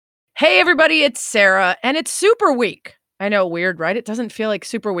Hey, everybody, it's Sarah, and it's Super Week. I know, weird, right? It doesn't feel like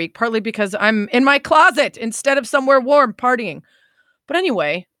Super Week, partly because I'm in my closet instead of somewhere warm partying. But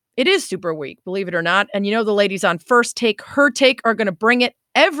anyway, it is Super Week, believe it or not. And you know, the ladies on First Take, Her Take are going to bring it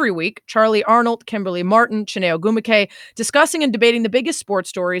every week. Charlie Arnold, Kimberly Martin, Chineo Gumake, discussing and debating the biggest sports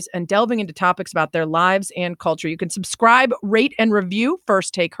stories and delving into topics about their lives and culture. You can subscribe, rate, and review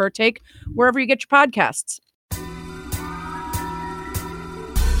First Take, Her Take, wherever you get your podcasts.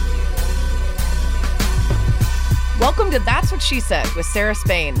 Welcome to That's What She Said with Sarah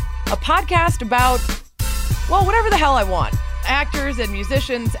Spain, a podcast about, well, whatever the hell I want. Actors and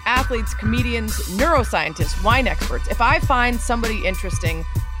musicians, athletes, comedians, neuroscientists, wine experts. If I find somebody interesting,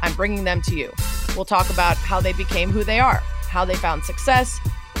 I'm bringing them to you. We'll talk about how they became who they are, how they found success,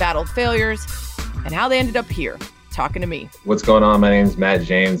 battled failures, and how they ended up here, talking to me. What's going on? My name is Matt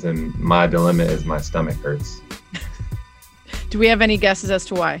James, and my dilemma is my stomach hurts. Do we have any guesses as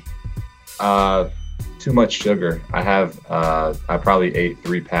to why? Too much sugar. I probably ate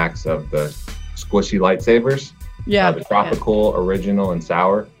 3 packs of the squishy lightsabers. Yeah. The tropical, original, and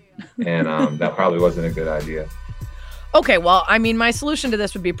sour. And that probably wasn't a good idea. Okay, well, I mean, my solution to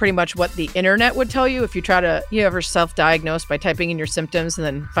this would be pretty much what the internet would tell you if you ever self-diagnose by typing in your symptoms and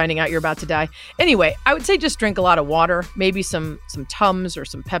then finding out you're about to die. Anyway, I would say just drink a lot of water, maybe some Tums or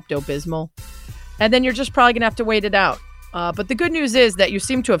some Pepto-Bismol, and then you're just probably going to have to wait it out. But the good news is that you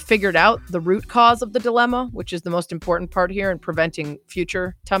seem to have figured out the root cause of the dilemma, which is the most important part here in preventing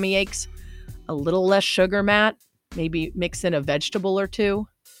future tummy aches. A little less sugar, Matt. Maybe mix in a vegetable or two.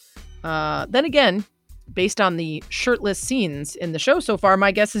 Then again, based on the shirtless scenes in the show so far,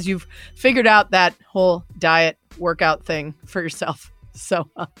 my guess is you've figured out that whole diet workout thing for yourself. So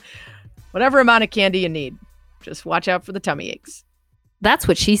whatever amount of candy you need, just watch out for the tummy aches. That's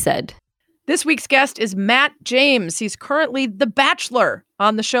what she said. This week's guest is Matt James. He's currently The Bachelor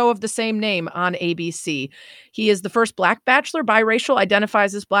on the show of the same name on ABC. He is the first Black bachelor, biracial,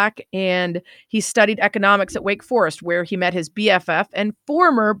 identifies as Black, and he studied economics at Wake Forest, where he met his BFF and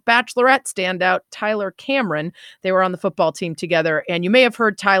former Bachelorette standout, Tyler Cameron. They were on the football team together, and you may have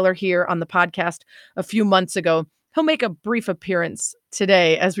heard Tyler here on the podcast a few months ago. He'll make a brief appearance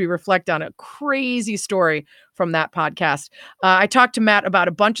today as we reflect on a crazy story from that podcast. I talked to Matt about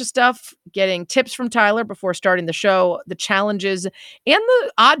a bunch of stuff, getting tips from Tyler before starting the show, the challenges, and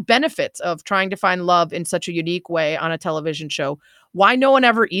the odd benefits of trying to find love in such a unique way on a television show. Why no one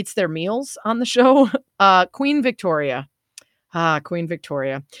ever eats their meals on the show. Queen Victoria. Queen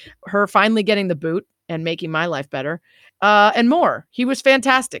Victoria. Her finally getting the boot and making my life better. And more. He was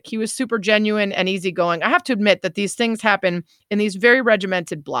fantastic. He was super genuine and easygoing. I have to admit that these things happen in these very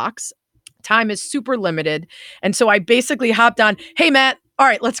regimented blocks. Time is super limited. And so I basically hopped on, hey, Matt, all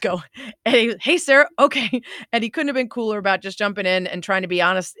right, let's go. And hey, Sarah, okay. And he couldn't have been cooler about just jumping in and trying to be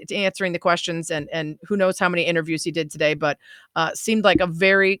honest, answering the questions. And who knows how many interviews he did today, but seemed like a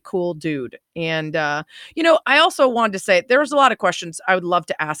very cool dude. And, I also wanted to say there's a lot of questions I would love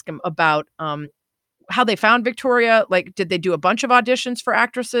to ask him about how they found Victoria. Like, did they do a bunch of auditions for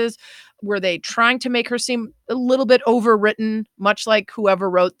actresses? Were they trying to make her seem a little bit overwritten, much like whoever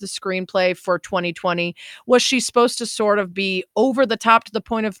wrote the screenplay for 2020? Was she supposed to sort of be over the top to the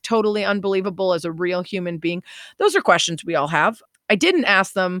point of totally unbelievable as a real human being? Those are questions we all have. I didn't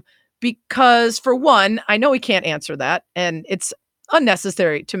ask them because, for one, I know he can't answer that, and it's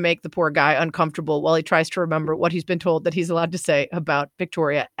unnecessary to make the poor guy uncomfortable while he tries to remember what he's been told that he's allowed to say about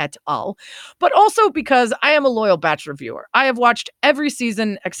Victoria et al. But also because I am a loyal Bachelor viewer. I have watched every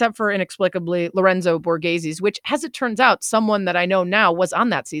season except for, inexplicably, Lorenzo Borghesi's, which, as it turns out, someone that I know now was on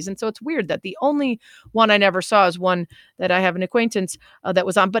that season. So it's weird that the only one I never saw is one that I have an acquaintance that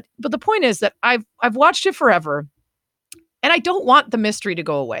was on. But the point is that I've watched it forever, and I don't want the mystery to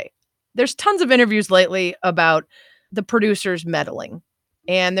go away. There's tons of interviews lately about the producers meddling.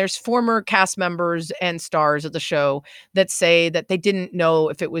 And there's former cast members and stars of the show that say that they didn't know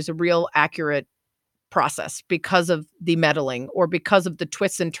if it was a real accurate process because of the meddling or because of the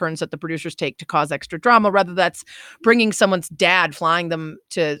twists and turns that the producers take to cause extra drama, whether that's bringing someone's dad, flying them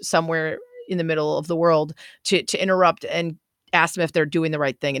to somewhere in the middle of the world to interrupt and ask them if they're doing the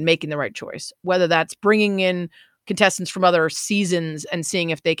right thing and making the right choice, whether that's bringing in contestants from other seasons and seeing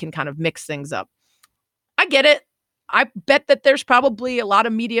if they can kind of mix things up. I get it. I bet that there's probably a lot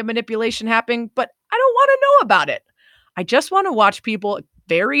of media manipulation happening, but I don't want to know about it. I just want to watch people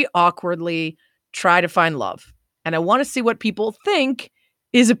very awkwardly try to find love. And I want to see what people think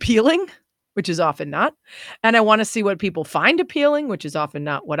is appealing, which is often not. And I want to see what people find appealing, which is often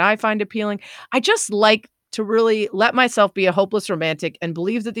not what I find appealing. I just like to really let myself be a hopeless romantic and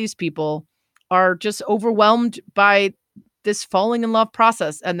believe that these people are just overwhelmed by this falling in love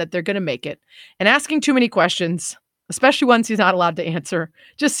process and that they're going to make it. And asking too many questions, especially ones he's not allowed to answer,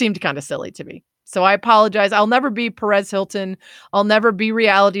 just seemed kind of silly to me. So I apologize. I'll never be Perez Hilton. I'll never be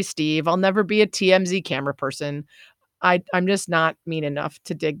Reality Steve. I'll never be a TMZ camera person. I'm just not mean enough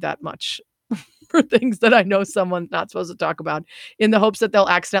to dig that much for things that I know someone's not supposed to talk about in the hopes that they'll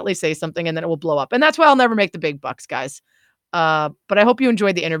accidentally say something and then it will blow up. And that's why I'll never make the big bucks, guys. But I hope you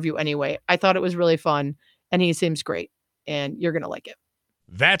enjoyed the interview anyway. I thought it was really fun and he seems great and you're going to like it.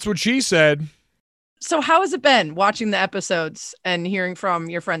 That's what she said. So how has it been watching the episodes and hearing from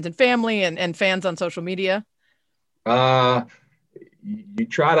your friends and family and fans on social media? You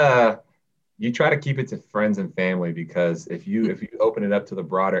try to keep it to friends and family, because if you open it up to the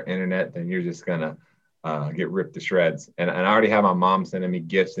broader internet, then you're just gonna get ripped to shreds. And I already have my mom sending me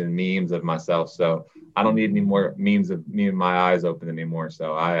gifts and memes of myself, so I don't need any more memes of me and my eyes open anymore.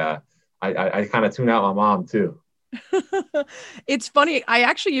 So I kind of tune out my mom too. It's funny. I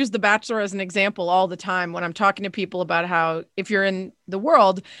actually use The Bachelor as an example all the time when I'm talking to people about how if you're in the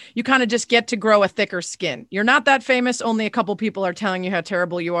world, you kind of just get to grow a thicker skin. You're not that famous. Only a couple people are telling you how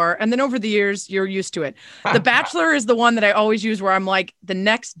terrible you are. And then over the years, you're used to it. The Bachelor is the one that I always use where I'm like, the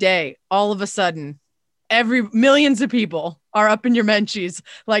next day, all of a sudden, millions of people are up in your mentions,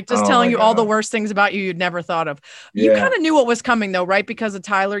 like just telling you all the worst things about you you'd never thought of. Yeah. You kind of knew what was coming though, right? Because of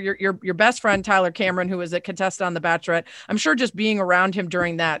Tyler, your best friend, Tyler Cameron, who was a contestant on The Bachelorette. I'm sure just being around him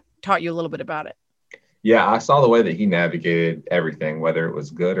during that taught you a little bit about it. Yeah, I saw the way that he navigated everything, whether it was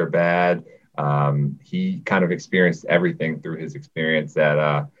good or bad. He kind of experienced everything through his experience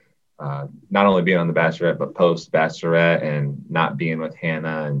at not only being on The Bachelorette, but post Bachelorette and not being with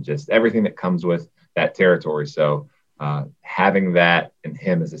Hannah and just everything that comes with that territory. So having that and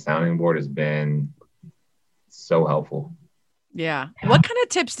him as a sounding board has been so helpful. Yeah. What kind of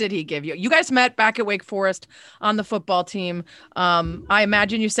tips did he give you? You guys met back at Wake Forest on the football team. I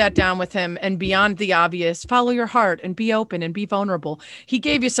imagine you sat down with him and beyond the obvious, follow your heart and be open and be vulnerable. He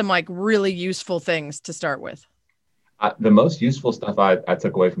gave you some like really useful things to start with. The most useful stuff I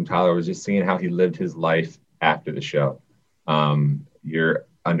took away from Tyler was just seeing how he lived his life after the show. You're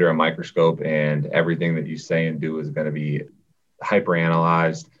under a microscope and everything that you say and do is going to be hyper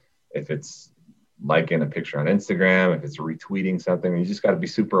analyzed. If it's liking a picture on Instagram, if it's retweeting something, you just got to be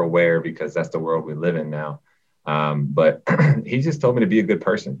super aware because that's the world we live in now. But he just told me to be a good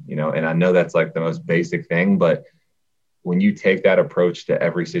person, and I know that's like the most basic thing, but when you take that approach to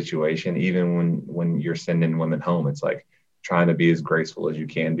every situation, even when you're sending women home, it's like trying to be as graceful as you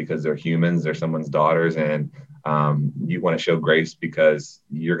can because they're humans, they're someone's daughters, and you want to show grace because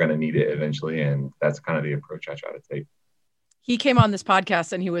you're going to need it eventually. And that's kind of the approach I try to take. He came on this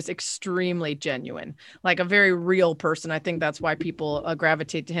podcast and he was extremely genuine, like a very real person. I think that's why people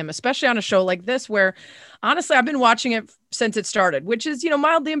gravitate to him, especially on a show like this, where honestly, I've been watching it since it started, which is,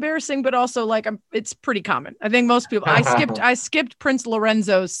 mildly embarrassing, but also like it's pretty common. I think most people, I skipped Prince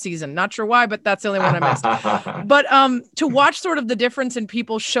Lorenzo's season. Not sure why, but that's the only one I missed. But to watch sort of the difference in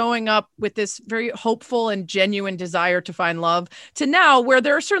people showing up with this very hopeful and genuine desire to find love to now where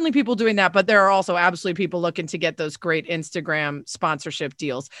there are certainly people doing that, but there are also absolutely people looking to get those great Instagram sponsorship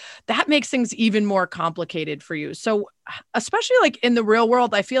deals. That makes things even more complicated for you. So especially like in the real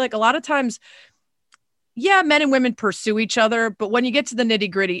world, I feel like a lot of times, yeah, men and women pursue each other, but when you get to the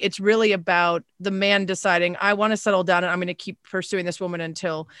nitty gritty, it's really about the man deciding, I want to settle down and I'm going to keep pursuing this woman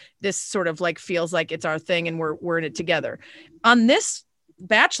until this sort of like feels like it's our thing and we're in it together. On this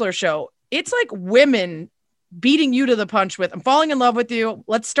Bachelor show, it's like women beating you to the punch with, I'm falling in love with you.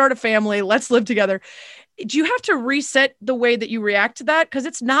 Let's start a family. Let's live together. Do you have to reset the way that you react to that? Because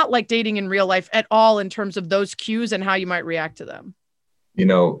it's not like dating in real life at all in terms of those cues and how you might react to them.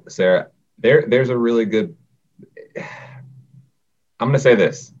 Sarah, there's a really good, I'm going to say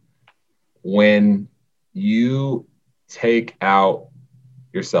this. When you take out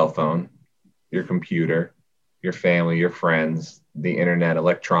your cell phone, your computer, your family, your friends, the internet,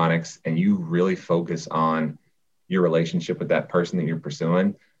 electronics, and you really focus on your relationship with that person that you're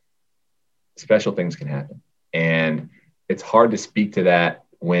pursuing, special things can happen. And it's hard to speak to that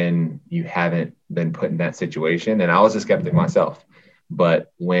when you haven't been put in that situation. And I was a skeptic myself,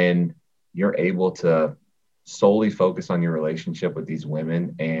 but when you're able to solely focus on your relationship with these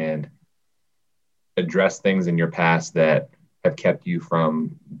women and address things in your past that have kept you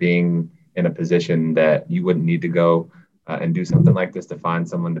from being in a position that you wouldn't need to go and do something like this to find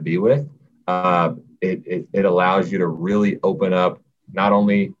someone to be with, it allows you to really open up not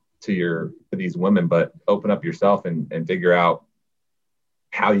only to these women, but open up yourself and figure out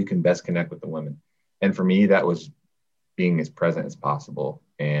how you can best connect with the women. And for me, that was being as present as possible.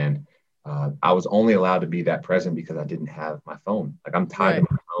 And I was only allowed to be that present because I didn't have my phone. Like I'm tied Right. to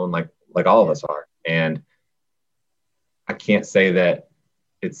my phone, like all of us are. And I can't say that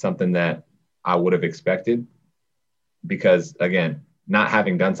it's something that I would have expected because, again, not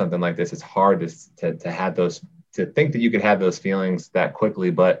having done something like this, it's hard to have those, to think that you could have those feelings that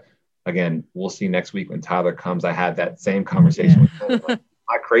quickly. But again, we'll see next week when Tyler comes. I had that same conversation with him. Like, am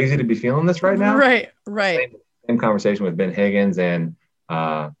I crazy to be feeling this right now? Right. Same conversation with Ben Higgins. And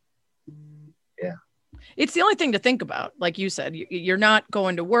It's the only thing to think about. Like you said, you're not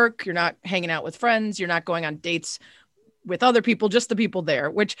going to work. You're not hanging out with friends. You're not going on dates with other people, just the people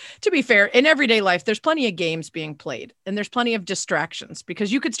there, which, to be fair, in everyday life, there's plenty of games being played and there's plenty of distractions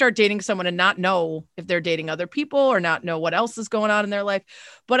because you could start dating someone and not know if they're dating other people or not know what else is going on in their life.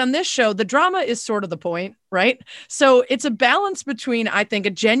 But on this show, the drama is sort of the point, right? So it's a balance between, I think,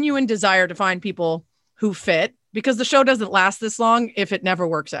 a genuine desire to find people who fit, because the show doesn't last this long if it never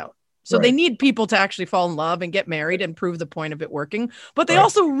works out. So Right. They need people to actually fall in love and get married and prove the point of it working. But they Right.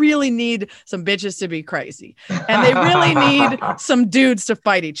 also really need some bitches to be crazy. And they really need some dudes to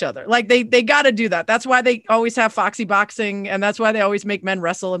fight each other. Like they got to do that. That's why they always have Foxy boxing. And that's why they always make men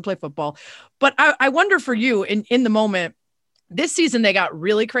wrestle and play football. But I wonder for you in the moment, this season, they got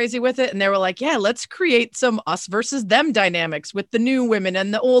really crazy with it. And they were like, yeah, let's create some us versus them dynamics with the new women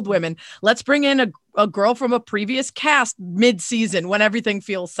and the old women. Let's bring in a girl from a previous cast mid-season when everything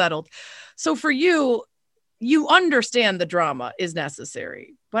feels settled. So for you, you understand the drama is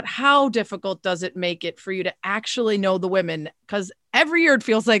necessary, but how difficult does it make it for you to actually know the women? Because every year it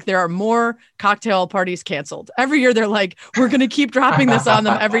feels like there are more cocktail parties canceled. Every year they're like, we're going to keep dropping this on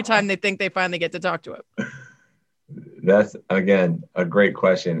them every time they think they finally get to talk to him. That's, again, a great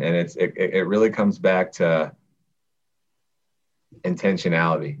question. And it really comes back to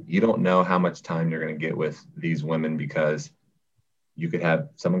intentionality. You don't know how much time you're going to get with these women because you could have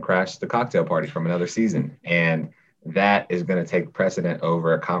someone crash the cocktail party from another season. And that is going to take precedent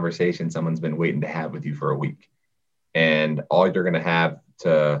over a conversation someone's been waiting to have with you for a week. And all you're going to have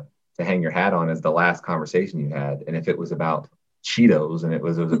to hang your hat on is the last conversation you had. And if it was about Cheetos and it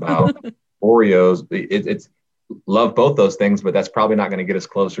was about Oreos, it's love both those things, but that's probably not going to get us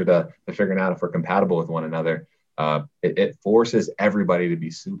closer to figuring out if we're compatible with one another. It forces everybody to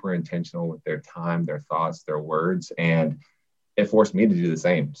be super intentional with their time, their thoughts, their words, and it forced me to do the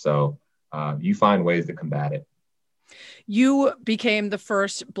same. So you find ways to combat it. You became the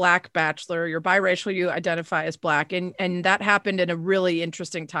first Black bachelor. You're biracial. You identify as Black, and that happened in a really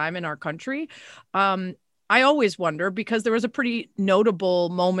interesting time in our country. I always wonder, because there was a pretty notable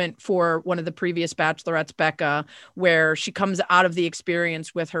moment for one of the previous bachelorettes, Becca, where she comes out of the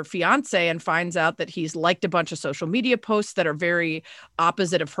experience with her fiance and finds out that he's liked a bunch of social media posts that are very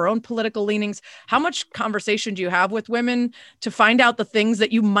opposite of her own political leanings. How much conversation do you have with women to find out the things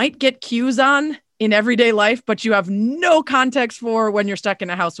that you might get cues on in everyday life, but you have no context for when you're stuck in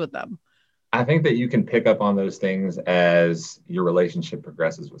a house with them? I think that you can pick up on those things as your relationship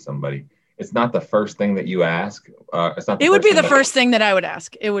progresses with somebody. It's not the first thing that you ask. It would be the first thing that I would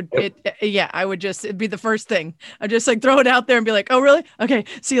ask. I would just, it'd be the first thing. I'd just like throw it out there and be like, oh, really? Okay.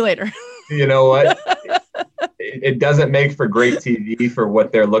 See you later. You know what? It doesn't make for great TV for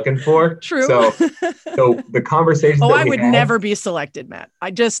what they're looking for. True. So the conversation. I would never be selected, Matt. I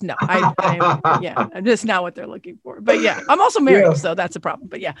just know. I'm just not what they're looking for. But yeah, I'm also married, so that's a problem.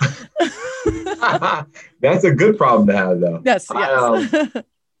 But yeah. That's a good problem to have, though. Yes.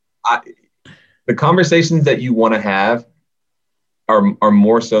 The conversations that you want to have are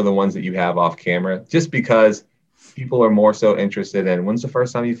more so the ones that you have off camera, just because people are more so interested in when's the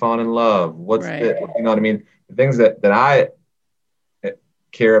first time you fallen in love? What's the, you know what I mean? The things that I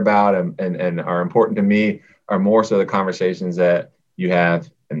care about and are important to me are more so the conversations that you have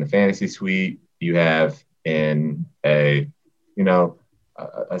in the fantasy suite, you have in a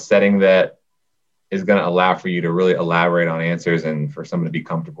setting that is going to allow for you to really elaborate on answers and for someone to be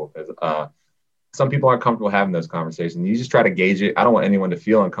comfortable. Because some people aren't comfortable having those conversations. You just try to gauge it. I don't want anyone to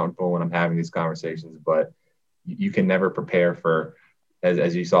feel uncomfortable when I'm having these conversations, but you can never prepare for,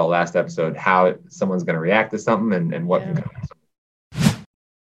 as you saw last episode, how someone's going to react to something and what can come.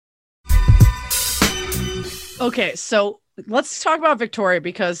 Okay, so let's talk about Victoria,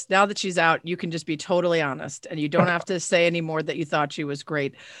 because now that she's out, you can just be totally honest and you don't have to say anymore that you thought she was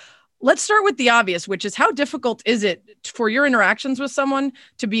great. Let's start with the obvious, which is how difficult is it for your interactions with someone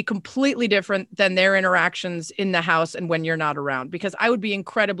to be completely different than their interactions in the house and when you're not around? Because I would be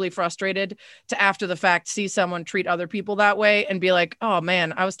incredibly frustrated to, after the fact, see someone treat other people that way and be like, oh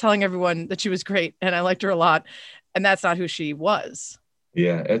man, I was telling everyone that she was great and I liked her a lot, and that's not who she was.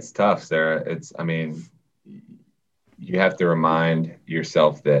 Yeah, it's tough, Sarah. you have to remind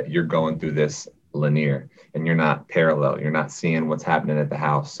yourself that you're going through this linear and you're not parallel. You're not seeing what's happening at the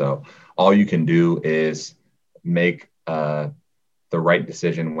house. So all you can do is make the right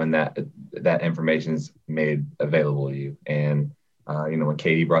decision when that information is made available to you. And, when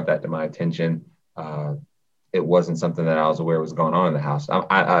Katie brought that to my attention, it wasn't something that I was aware was going on in the house.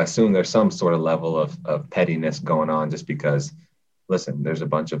 I assume there's some sort of level of pettiness going on just because, listen, there's a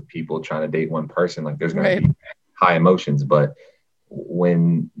bunch of people trying to date one person. Like there's going to be high emotions, but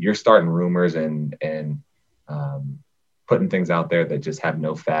when you're starting rumors and putting things out there that just have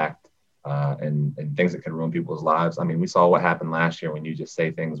no fact and things that can ruin people's lives. I mean, we saw what happened last year when you just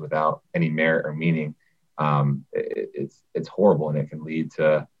say things without any merit or meaning. It's horrible, and it can lead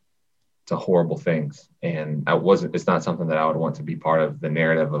to horrible things. And it's not something that I would want to be part of the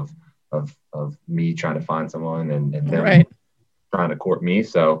narrative of me trying to find someone and them trying to court me.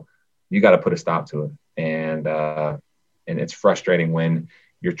 So you got to put a stop to it. And it's frustrating when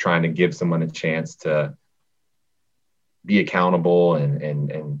you're trying to give someone a chance to be accountable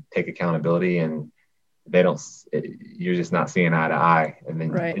and take accountability, and you're just not seeing eye to eye. And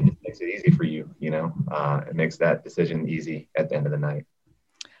then it just makes it easy for you, it makes that decision easy at the end of the night.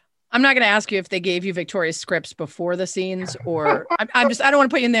 I'm not going to ask you if they gave you Victoria's scripts before the scenes, or I don't want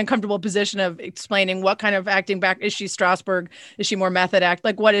to put you in the uncomfortable position of explaining what kind of acting back. Is she Strasberg? Is she more method act?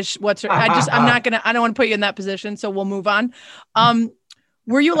 Like what's her, I don't want to put you in that position. So we'll move on.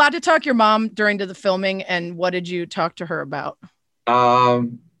 Were you allowed to talk to your mom during the filming, and what did you talk to her about?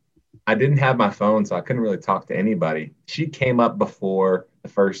 I didn't have my phone, so I couldn't really talk to anybody. She came up before the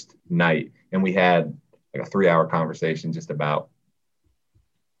first night, and we had like a 3-hour conversation just about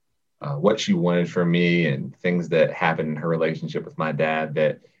what she wanted from me and things that happened in her relationship with my dad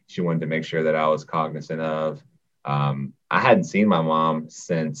that she wanted to make sure that I was cognizant of. I hadn't seen my mom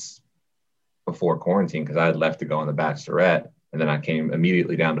since before quarantine because I had left to go on The Bachelorette. And then I came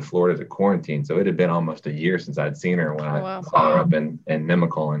immediately down to Florida to quarantine. So it had been almost a year since I'd seen her when I saw her up in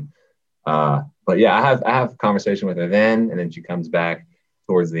Nemacolin. But yeah, I have a conversation with her then, and then she comes back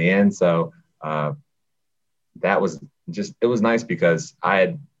towards the end. So that was it was nice because I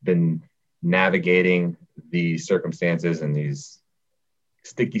had been navigating these circumstances and these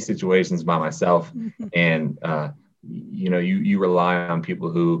sticky situations by myself. Mm-hmm. And, you rely on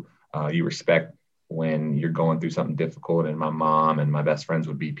people who you respect when you're going through something difficult. And my mom and my best friends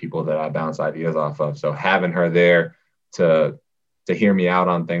would be people that I bounce ideas off of. So having her there to hear me out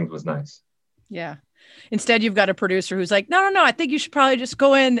on things was nice. Yeah. Instead, you've got a producer who's like, no, I think you should probably just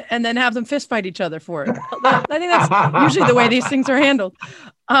go in and then have them fist fight each other for it. I think that's usually the way these things are handled.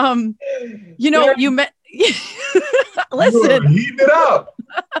 You met. Listen, heat it up.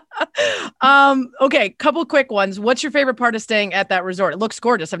 Okay, couple quick ones. What's your favorite part of staying at that resort? It looks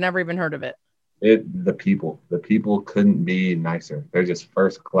gorgeous. I've never even heard of it. The people couldn't be nicer. They're just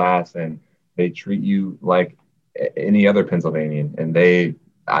first class, and they treat you like any other Pennsylvanian. And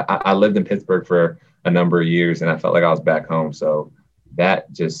I lived in Pittsburgh for a number of years, and I felt like I was back home. So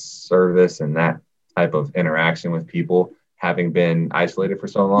that just service and that type of interaction with people, having been isolated for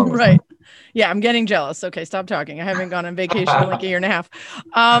so long. Right. Yeah, I'm getting jealous. Okay, stop talking. I haven't gone on vacation in like a year and a half.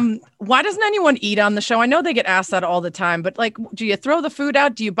 Why doesn't anyone eat on the show? I know they get asked that all the time, but like, do you throw the food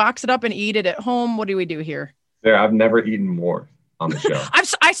out? Do you box it up and eat it at home? What do we do here? Sarah, I've never eaten more on the show.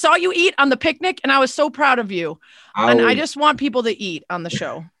 I saw you eat on the picnic, and I was so proud of you. I just want people to eat on the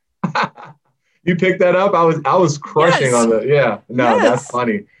show. You picked that up? I was crushing on the, That's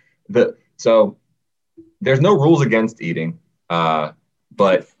funny. So there's no rules against eating, but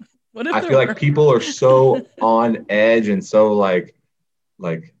I feel like people are so on edge and so like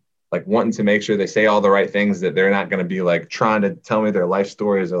wanting to make sure they say all the right things that they're not going to be like trying to tell me their life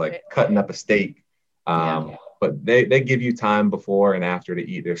stories or like cutting up a steak. But they give you time before and after to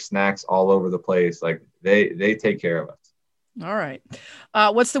eat. There's snacks all over the place. Like they take care of us. All right.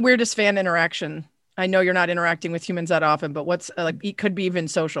 What's the weirdest fan interaction? I know you're not interacting with humans that often, but what's it could be even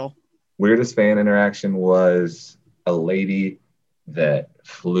social. Weirdest fan interaction was a lady that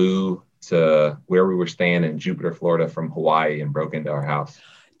flew to where we were staying in Jupiter, Florida from Hawaii and broke into our house.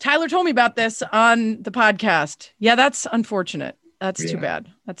 Tyler told me about this on the podcast. Yeah, that's unfortunate. That's too bad.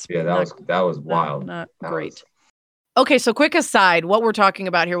 That was wild. Not great. Okay, so quick aside, what we're talking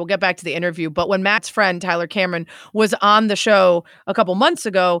about here, we'll get back to the interview, but when Matt's friend, Tyler Cameron, was on the show a couple months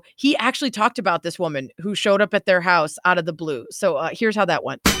ago, he actually talked about this woman who showed up at their house out of the blue. So here's how that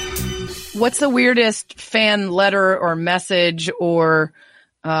went. What's the weirdest fan letter or message or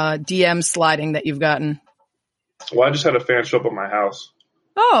DM sliding that you've gotten? Well, I just had a fan show up at my house.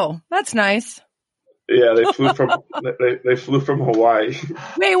 Oh, that's nice. Yeah, they flew from they flew from Hawaii.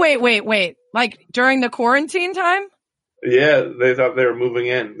 Wait. Like during the quarantine time? Yeah, they thought they were moving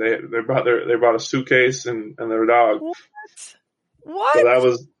in. They brought a suitcase and their dog. What? So that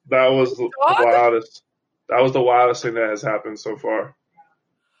was the Dog? wildest. That was the wildest thing that has happened so far.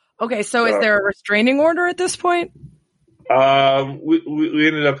 Okay, so is there a restraining order at this point? We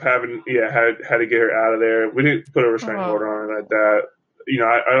ended up having had to get her out of there. We didn't put a restraining order on her like that.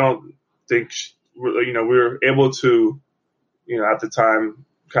 I don't think we were able to at the time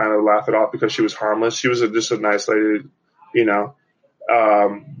kind of laugh it off because she was harmless. She was just a nice lady,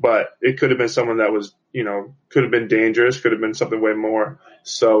 but it could have been someone that was could have been dangerous, could have been something way more.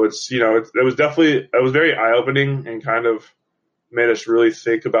 So it was very eye opening and kind of made us really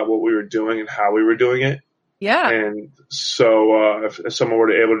think about what we were doing and how we were doing it. Yeah. And so if someone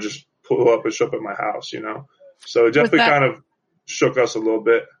were able to just pull up and show up at my house, so it definitely kind of shook us a little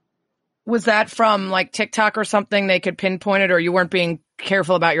bit. Was that from like TikTok or something they could pinpoint it, or you weren't being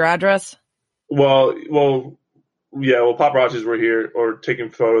careful about your address? Well, paparazzis were here or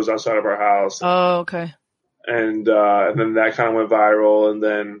taking photos outside of our house. Oh, okay. And then that kind of went viral,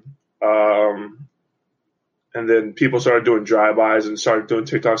 and then people started doing drive-bys and started doing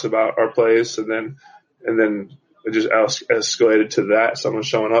TikToks about our place, and then it just escalated to that, someone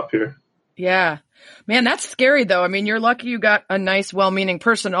showing up here. Yeah. Man, that's scary though. I mean, you're lucky you got a nice, well-meaning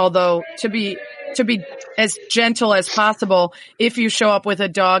person, although to be as gentle as possible, if you show up with a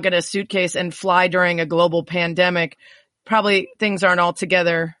dog and a suitcase and fly during a global pandemic, probably things aren't all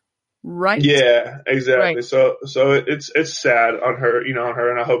together right. Yeah, exactly. Right. So it's sad on her, on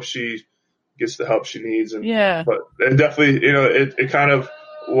her, and I hope she gets the help she needs. And but it definitely, it kind of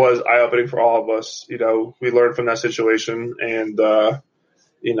was eye-opening for all of us. We learned from that situation, and I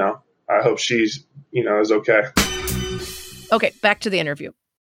hope she's is okay. Okay, back to the interview.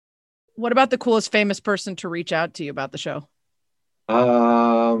 What about the coolest famous person to reach out to you about the show?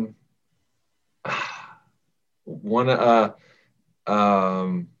 One of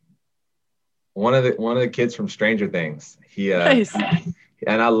the kids from Stranger Things. Nice.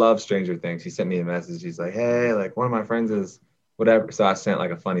 And I love Stranger Things. He sent me a message. He's like, hey, like one of my friends is whatever. So I sent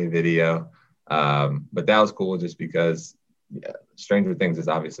like a funny video. But that was cool just because Stranger Things is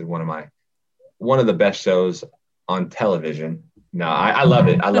obviously one of the best shows on television. No, I love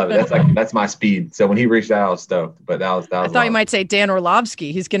it. I love it. That's my speed. So when he reached out, I was stoked. But that was I thought you might say Dan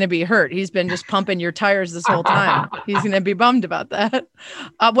Orlovsky. He's going to be hurt. He's been just pumping your tires this whole time. He's going to be bummed about that.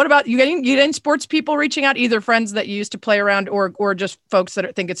 What about you? Getting sports people reaching out, either friends that you used to play around, or just folks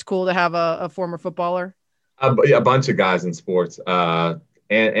that think it's cool to have a former footballer? A bunch of guys in sports,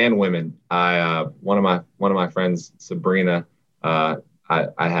 and women. One of my friends, Sabrina. I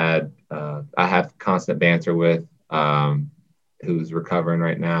have constant banter with. Who's recovering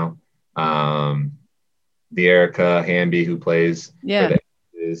right now. The Erica Hamby who plays. Yeah.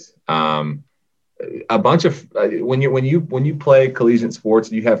 A bunch of when you play collegiate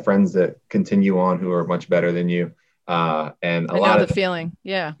sports, you have friends that continue on who are much better than you. And a lot of the feeling.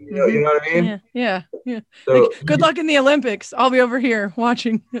 Yeah. You know what I mean? Yeah. So, like, good luck in the Olympics. I'll be over here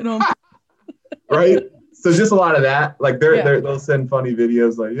watching at home. Right. So just a lot of that. Like they'll send funny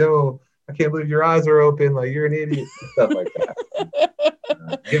videos like, yo, I can't believe your eyes are open. Like you're an idiot. Stuff like that.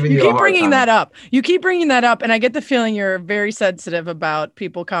 You keep bringing that up. You keep bringing that up. And I get the feeling you're very sensitive about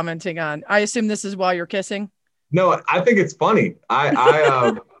people commenting on. I assume this is while you're kissing. No, I think it's funny.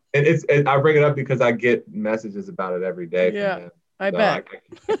 I bring it up because I get messages about it every day. Yeah, I bet.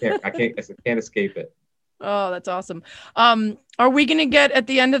 I can't escape it. Oh, that's awesome. Are we going to get at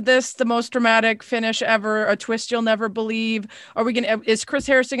the end of this the most dramatic finish ever, a twist you'll never believe? Is Chris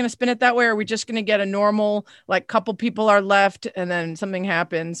Harrison going to spin it that way? Or are we just going to get a normal, like, couple people are left and then something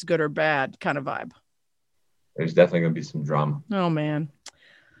happens, good or bad kind of vibe? There's definitely going to be some drama. Oh, man.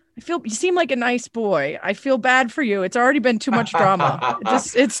 You seem like a nice boy. I feel bad for you. It's already been too much drama.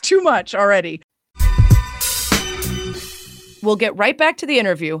 It's too much already. We'll get right back to the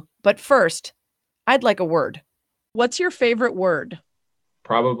interview. But first, I'd like a word. What's your favorite word?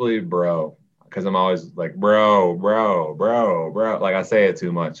 Probably bro, because I'm always like, bro. Like I say it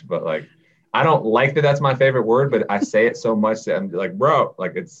too much, but like, I don't like that that's my favorite word, but I say it so much that I'm like, bro,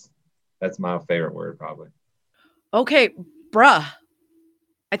 like that's my favorite word probably. Okay, bruh.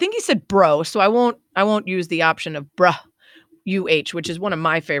 I think he said bro, so I won't use the option of bruh. UH, which is one of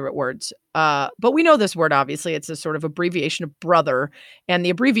my favorite words. But we know this word, obviously. It's a sort of abbreviation of brother. And the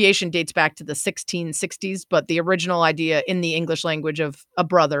abbreviation dates back to the 1660s. But the original idea in the English language of a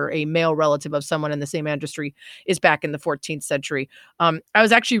brother, a male relative of someone in the same ancestry, is back in the 14th century. I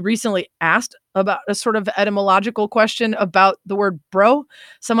was actually recently asked about a sort of etymological question about the word bro.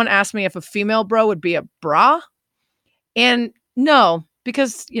 Someone asked me if a female bro would be a bra. And no,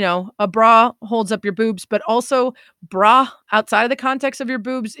 because, a bra holds up your boobs, but also bra outside of the context of your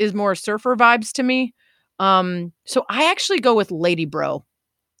boobs is more surfer vibes to me. So I actually go with lady bro.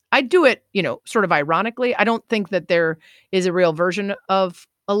 I do it, sort of ironically. I don't think that there is a real version of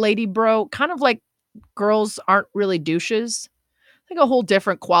a lady bro, kind of like girls aren't really douches. I think a whole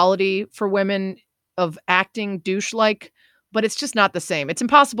different quality for women of acting douche-like, but it's just not the same. It's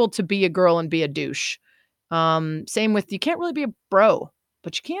impossible to be a girl and be a douche. Same with, you can't really be a bro,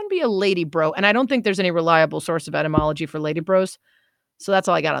 but you can be a lady bro. And I don't think there's any reliable source of etymology for lady bros. So that's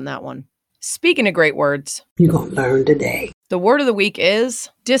all I got on that one. Speaking of great words, you're going to learn today. The word of the week is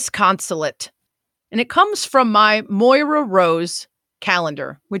disconsolate. And it comes from my Moira Rose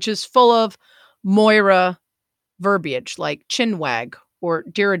calendar, which is full of Moira verbiage like chinwag or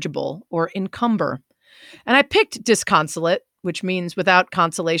dirigible or encumber. And I picked disconsolate, which means without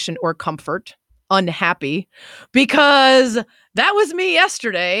consolation or comfort, unhappy, because that was me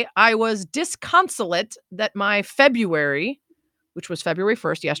yesterday. I was disconsolate that my February, which was February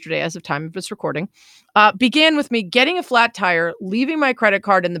 1st, yesterday as of time of this recording, began with me getting a flat tire, leaving my credit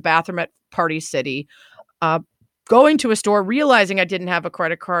card in the bathroom at Party City, going to a store, realizing I didn't have a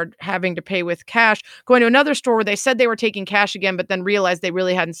credit card, having to pay with cash, going to another store where they said they were taking cash again, but then realized they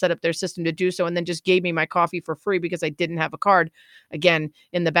really hadn't set up their system to do so, and then just gave me my coffee for free because I didn't have a card, again,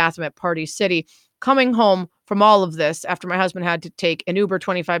 in the bathroom at Party City. Coming home from all of this after my husband had to take an Uber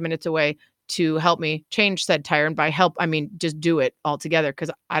 25 minutes away to help me change said tire. And by help, I mean just do it altogether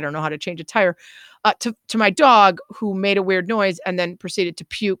because I don't know how to change a tire. To my dog, who made a weird noise and then proceeded to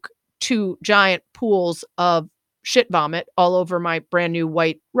puke 2 giant pools of shit vomit all over my brand new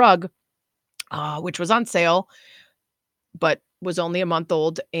white rug, which was on sale, but was only a month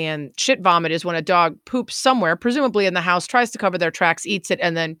old. And shit vomit is when a dog poops somewhere, presumably in the house, tries to cover their tracks, eats it,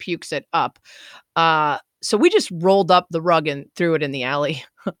 and then pukes it up. So we just rolled up the rug and threw it in the alley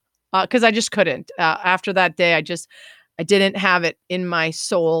because I just couldn't. After that day, I didn't have it in my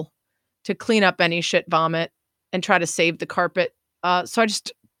soul to clean up any shit vomit and try to save the carpet. So I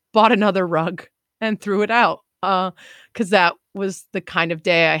just bought another rug and threw it out. Because that was the kind of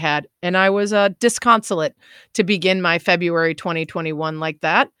day I had. And I was disconsolate to begin my February 2021 like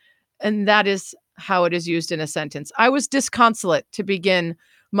that. And that is how it is used in a sentence. I was disconsolate to begin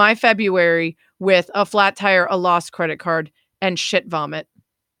my February with a flat tire, a lost credit card, and shit vomit.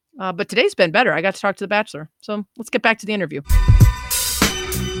 But today's been better. I got to talk to the Bachelor. So let's get back to the interview.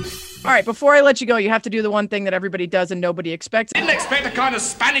 All right, before I let you go, you have to do the one thing that everybody does and nobody expects. Didn't expect a kind of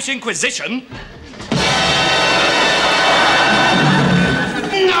Spanish Inquisition.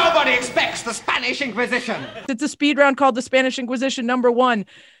 Nobody expects the Spanish Inquisition. It's a speed round called the Spanish Inquisition. Number 1,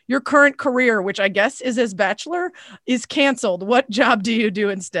 your current career, which I guess is as Bachelor, is canceled. What job do you do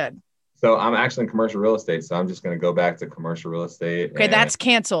instead? So I'm actually in commercial real estate. So I'm just going to go back to commercial real estate. Okay, that's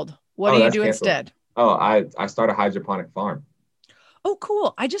canceled. What do you do instead? Oh, I start a hydroponic farm. Oh,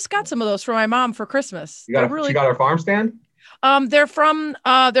 cool. I just got some of those for my mom for Christmas. She got her farm stand?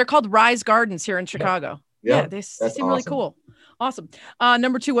 They're called Rise Gardens here in Chicago. Yeah, they seem really cool. Awesome.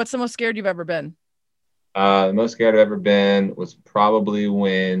 Number 2, what's the most scared you've ever been? The most scared I've ever been was probably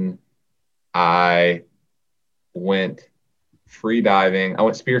when I went free diving. I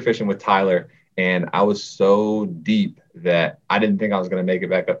went spearfishing with Tyler, and I was so deep that I didn't think I was going to make it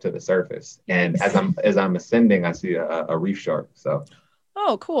back up to the surface. And as I'm ascending, I see a reef shark. So.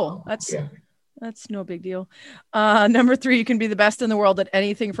 Oh, cool. That's no big deal. Number 3, you can be the best in the world at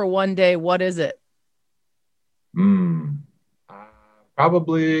anything for one day. What is it?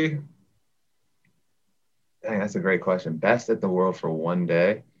 Probably. Dang, that's a great question. Best at the world for one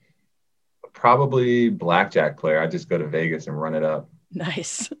day. Probably blackjack player. I just go to Vegas and run it up.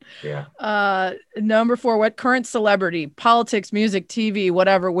 Nice. Yeah. Number 4, what current celebrity, politics, music, TV,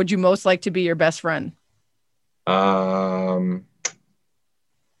 whatever, would you most like to be your best friend? That's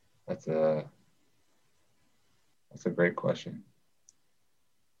a great question.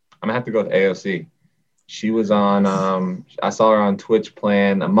 I'm gonna have to go with AOC. She was on, I saw her on Twitch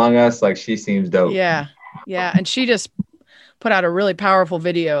playing Among Us. Like, she seems dope. Yeah. Yeah. And she just put out a really powerful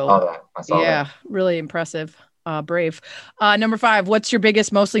video. I saw that. Really impressive. Brave. Number 5, what's your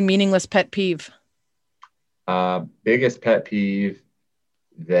biggest, mostly meaningless pet peeve? Biggest pet peeve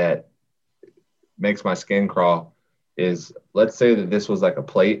that makes my skin crawl is, let's say that this was like a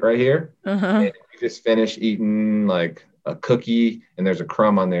plate right here. And you just finish eating like a cookie and there's a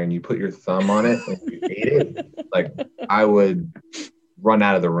crumb on there and you put your thumb on it and you ate it. Like, I would run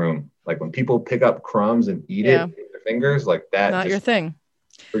out of the room. Like, when people pick up crumbs and eat it with their fingers, like that. Not your thing.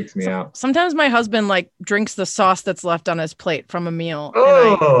 Freaks me out. Sometimes my husband like drinks the sauce that's left on his plate from a meal.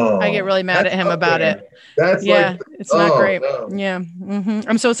 Oh, and I get really mad at him about it. That's it's not great. No. Yeah.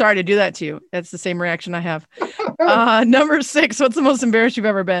 I'm so sorry to do that to you. That's the same reaction I have. Number 6, what's the most embarrassed you've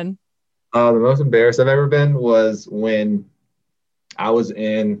ever been? The most embarrassed I've ever been was when I was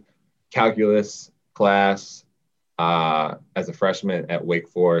in calculus class as a freshman at Wake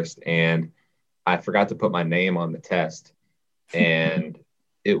Forest, and I forgot to put my name on the test. And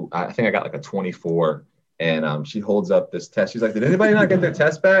I think I got like a 24. And she holds up this test. She's like, "Did anybody not get their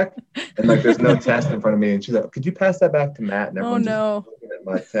test back?" And like, there's no test in front of me. And she's like, "Could you pass that back to Matt?" And everyone's just looking at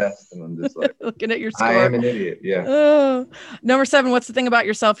my test, and I'm just like, looking at your score. I am an idiot. Yeah. Number 7, what's the thing about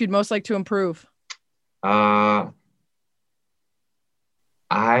yourself you'd most like to improve? I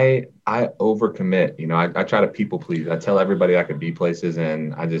overcommit. You know, I try to people please. I tell everybody I could be places,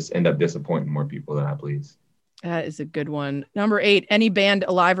 and I just end up disappointing more people than I please. That is a good one. Number 8, any band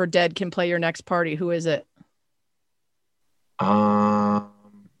alive or dead can play your next party. Who is it?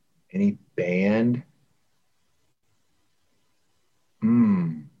 Any band?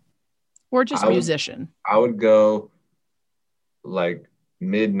 Or just musician? I would go like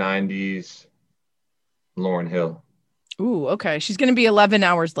mid-90s Lauryn Hill. Ooh, okay. She's going to be 11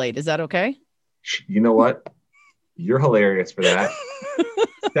 hours late. Is that okay? You know what? You're hilarious for that.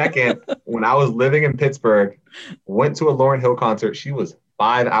 Second, when I was living in Pittsburgh, went to a Lauryn Hill concert. She was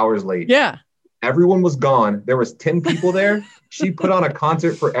 5 hours late. Yeah. Everyone was gone. There was 10 people there. She put on a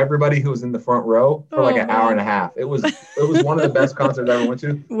concert for everybody who was in the front row for like an hour and a half. It was one of the best concerts I ever went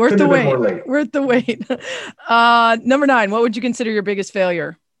to. Worth the wait. Number 9, what would you consider your biggest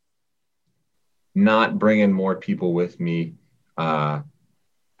failure? Not bringing more people with me out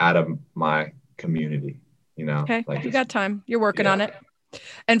of my community. You know. Okay, you got time. You're working on it.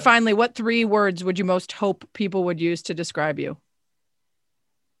 And finally, what 3 words would you most hope people would use to describe you?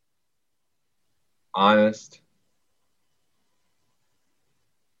 Honest,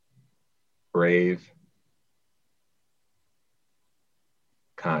 brave,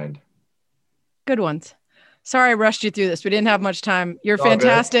 kind. Good ones. Sorry I rushed you through this. We didn't have much time. You're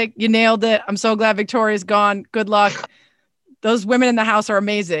fantastic. You nailed it. I'm so glad Victoria's gone. Good luck. Those women in the house are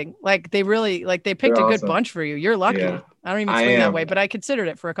amazing. Like they really, like they picked a good bunch for you. You're lucky. Yeah. I don't even swing that way, but I considered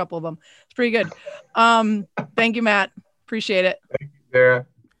it for a couple of them. It's pretty good. Thank you, Matt. Appreciate it. Thank you, Sarah.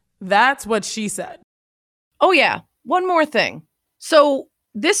 That's what she said. Oh, yeah. One more thing. So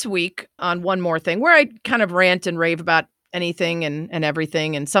this week on One More Thing, where I kind of rant and rave about anything and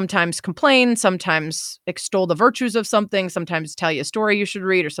everything, and sometimes complain, sometimes extol the virtues of something, sometimes tell you a story you should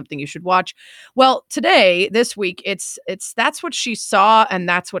read or something you should watch. Well, this week, it's That's What She Saw and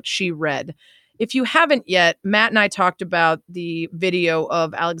That's What She Read. If you haven't yet, Matt and I talked about the video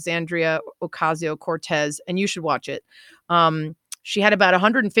of Alexandria Ocasio-Cortez, and you should watch it. She had about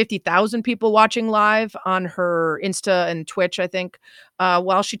 150,000 people watching live on her Insta and Twitch, I think,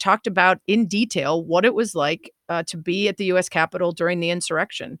 while she talked about in detail what it was like to be at the U.S. Capitol during the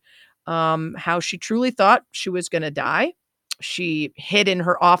insurrection, how she truly thought she was going to die. She hid in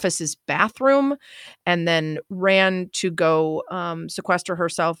her office's bathroom and then ran to go sequester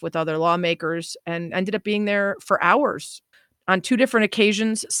herself with other lawmakers and ended up being there for hours. On 2 different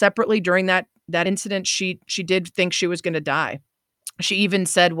occasions separately during that incident, she did think she was going to die. She even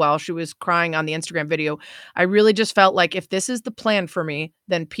said while she was crying on the Instagram video, "I really just felt like if this is the plan for me,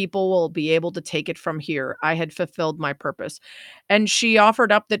 then people will be able to take it from here. I had fulfilled my purpose." And she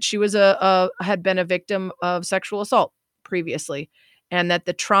offered up that she was had been a victim of sexual assault previously, and that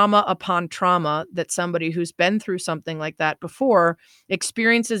the trauma upon trauma that somebody who's been through something like that before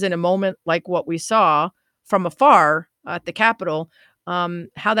experiences in a moment like what we saw from afar at the Capitol,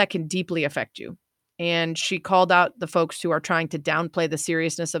 how that can deeply affect you. And she called out the folks who are trying to downplay the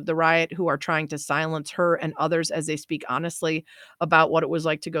seriousness of the riot, who are trying to silence her and others as they speak honestly about what it was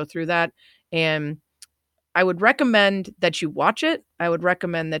like to go through that. And I would recommend that you watch it. I would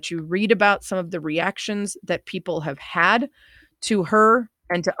recommend that you read about some of the reactions that people have had to her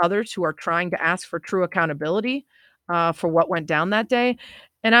and to others who are trying to ask for true accountability for what went down that day.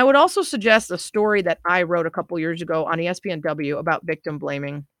 And I would also suggest a story that I wrote a couple years ago on ESPNW about victim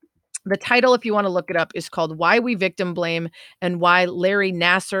blaming. The title, if you want to look it up, is called "Why We Victim Blame and Why Larry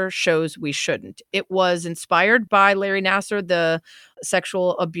Nassar Shows We Shouldn't." It was inspired by Larry Nassar, the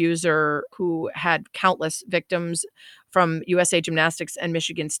sexual abuser who had countless victims from USA Gymnastics and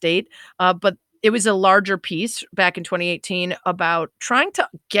Michigan State. But it was a larger piece back in 2018 about trying to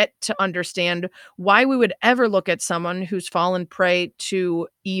get to understand why we would ever look at someone who's fallen prey to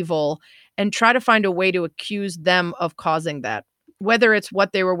evil and try to find a way to accuse them of causing that. whether it's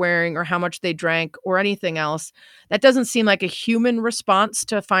what they were wearing or how much they drank or anything else, that doesn't seem like a human response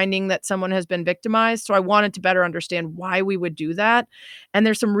to finding that someone has been victimized. So I wanted to better understand why we would do that. And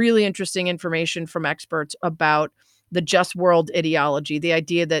there's some really interesting information from experts about the just world ideology, the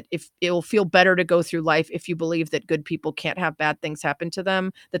idea that if it will feel better to go through life if you believe that good people can't have bad things happen to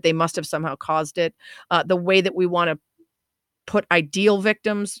them, that they must have somehow caused it. The way that we want to put ideal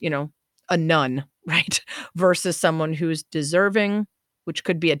victims, a nun, right? Versus someone who's deserving, which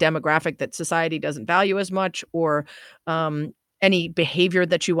could be a demographic that society doesn't value as much, or any behavior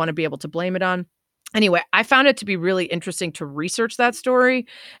that you want to be able to blame it on. Anyway, I found it to be really interesting to research that story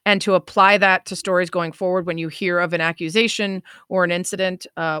and to apply that to stories going forward when you hear of an accusation or an incident,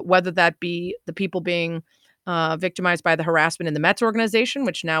 whether that be the people being victimized by the harassment in the Mets organization,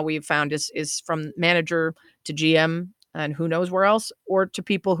 which now we've found is from manager to GM and who knows where else, or to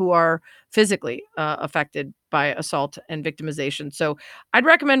people who are physically affected by assault and victimization. So I'd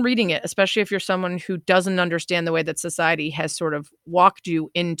recommend reading it, especially if you're someone who doesn't understand the way that society has sort of walked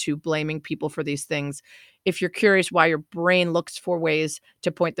you into blaming people for these things. If you're curious why your brain looks for ways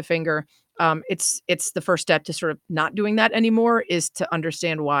to point the finger, it's the first step to sort of not doing that anymore, is to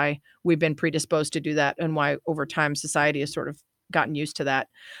understand why we've been predisposed to do that and why over time society has sort of gotten used to that.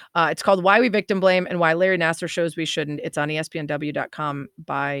 It's called Why We Victim Blame and Why Larry Nassar Shows We Shouldn't. It's on ESPNW.com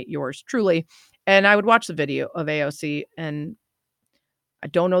by yours truly. And I would watch the video of AOC. And I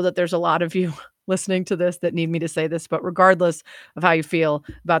don't know that there's a lot of you listening to this that need me to say this, but regardless of how you feel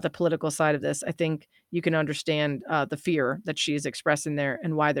about the political side of this, I think you can understand the fear that she's expressing there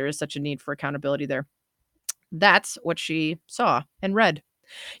and why there is such a need for accountability there. That's what she saw and read.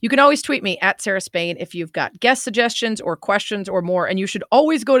 You can always tweet me at Sarah Spain if you've got guest suggestions or questions or more. And you should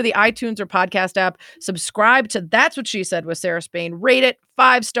always go to the iTunes or podcast app, subscribe to That's What She Said with Sarah Spain, rate it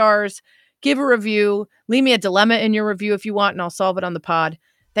 5 stars, give a review, leave me a dilemma in your review if you want, and I'll solve it on the pod.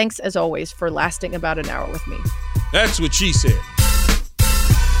 Thanks as always for lasting about an hour with me. That's what she said.